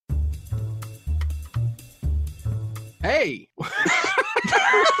Hey,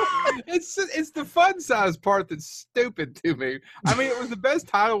 it's the fun size part that's stupid to me. I mean, it was the best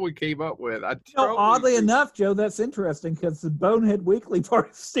title we came up with. Oddly enough, Joe, that's interesting because the Bonehead Weekly part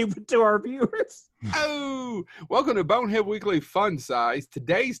is stupid to our viewers. Oh, welcome to Bonehead Weekly Fun Size.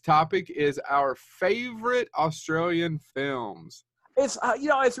 Today's topic is our favorite Australian films. It's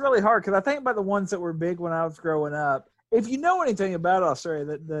it's really hard because I think about the ones that were big when I was growing up. If you know anything about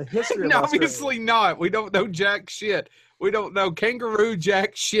Australia, the history of Australia. Obviously not. We don't know jack shit. We don't know kangaroo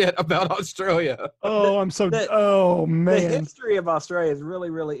jack shit about Australia. Oh, man. The history of Australia is really,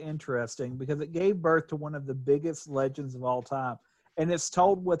 really interesting because it gave birth to one of the biggest legends of all time. And it's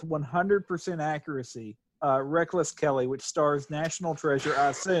told with 100% accuracy. Reckless Kelly, which stars national treasure, I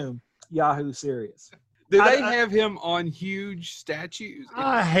assume, Yahoo Serious. Do they have him on huge statues?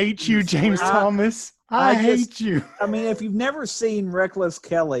 I hate you, James Thomas. I hate you. I mean, if you've never seen Reckless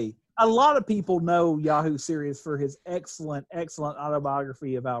Kelly, a lot of people know Yahoo Serious for his excellent, excellent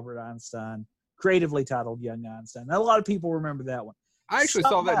autobiography of Albert Einstein, creatively titled Young Einstein. A lot of people remember that one. I actually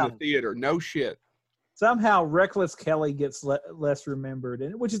saw that in the theater. No shit. Somehow Reckless Kelly gets less remembered,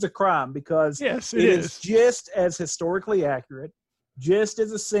 which is a crime because yes, it is just as historically accurate, just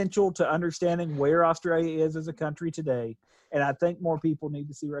as essential to understanding where Australia is as a country today. And I think more people need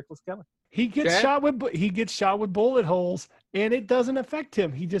to see Reckless Kelly. He gets shot with bullet holes, and it doesn't affect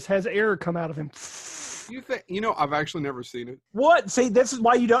him. He just has air come out of him. I've actually never seen it. What? See, this is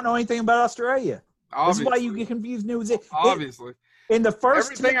why you don't know anything about Australia. Obviously. This is why you get confused. New Zealand. Obviously. In the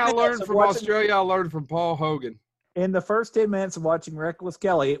first everything I learned from Australia, I learned from Paul Hogan. In the first 10 minutes of watching Reckless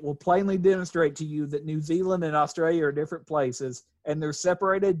Kelly, it will plainly demonstrate to you that New Zealand and Australia are different places, and they're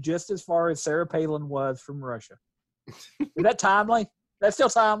separated just as far as Sarah Palin was from Russia. Is that timely? That's still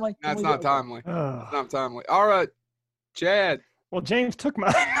timely? That's not timely. It's not timely. All right, Chad. Well, James took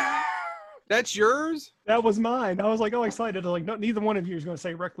mine. That's yours? That was mine. I was like, oh, excited. Like, no, neither one of you is going to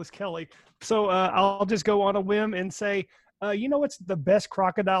say Reckless Kelly. So I'll just go on a whim and say, you know what's the best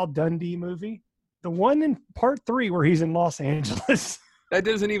Crocodile Dundee movie? The one in part 3 where he's in Los Angeles. That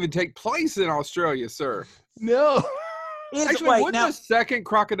doesn't even take place in Australia, sir. No. Actually, wouldn't the second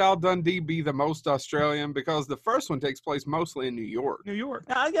Crocodile Dundee be the most Australian? Because the first one takes place mostly in New York. New York.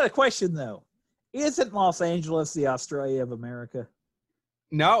 Now, I got a question, though. Isn't Los Angeles the Australia of America?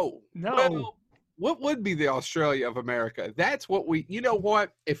 No. No. Well, what would be the Australia of America? That's what you know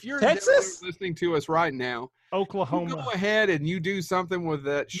what? If you're Texas? listening to us right now, Oklahoma. You go ahead and you do something with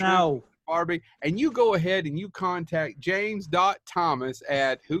that shrimp Barbie, and you go ahead and you contact James.Thomas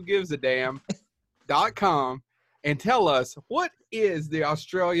at whogivesadamn.com and tell us what is the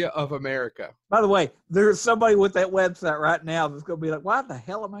Australia of America. By the way, there's somebody with that website right now that's going to be like, why the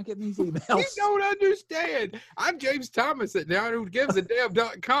hell am I getting these emails? You don't understand. I'm James Thomas at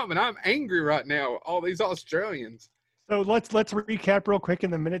whogivesadamn.com, and I'm angry right now, all these Australians. So let's recap real quick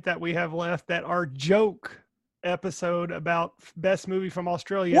in the minute that we have left that our joke episode about best movie from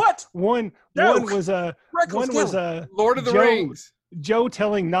Australia. What? One was a Lord of the Rings. Joe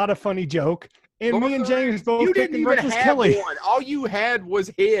telling not a funny joke. And Lord me and James both you didn't even Reckless have Kelly. one. All you had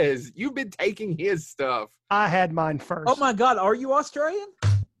was his. You've been taking his stuff. I had mine first. Oh my God, are you Australian?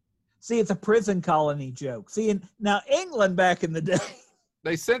 See, it's a prison colony joke. See, now England back in the day.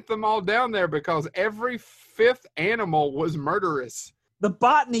 They sent them all down there because every fifth animal was murderous. The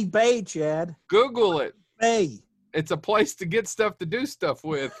Botany Bay, Chad. Google it. Bay. It's a place to get stuff to do stuff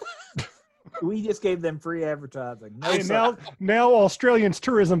with. We just gave them free advertising. Now Australian's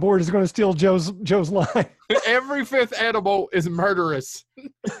tourism board is going to steal Joe's line. Every fifth animal is murderous.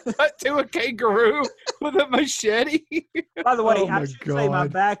 Cut to a kangaroo with a machete. By the way, I should say my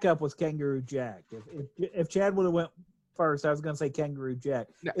backup was Kangaroo Jack. If Chad would have went first, I was going to say Kangaroo Jack.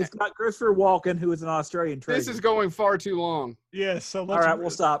 It's got Christopher Walken, who is an Australian treasure. This is going far too long. Yes, so all right, we'll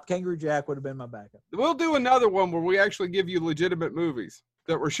stop. Kangaroo Jack would have been my backup. We'll do another one where we actually give you legitimate movies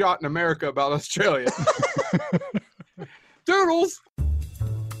that were shot in America about Australia. Doodles!